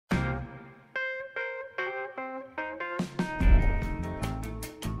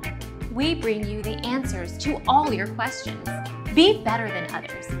we bring you the answers to all your questions. Be better than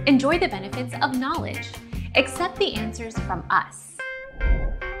others. Enjoy the benefits of knowledge. Accept the answers from us.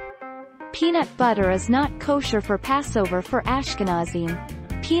 Peanut butter is not kosher for Passover for Ashkenazim.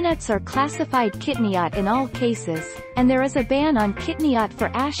 Peanuts are classified kitniyot in all cases, and there is a ban on kitniyot for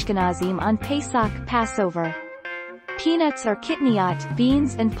Ashkenazim on Pesach Passover. Peanuts are kitniyot,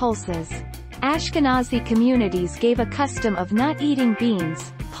 beans and pulses. Ashkenazi communities gave a custom of not eating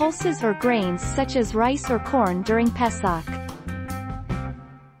beans, pulses or grains such as rice or corn during Pesach.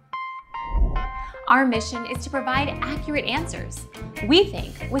 Our mission is to provide accurate answers. We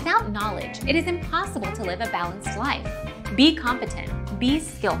think without knowledge, it is impossible to live a balanced life. Be competent, be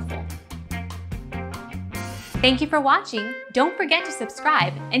skillful. Thank you for watching. Don't forget to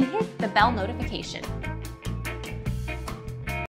subscribe and hit the bell notification.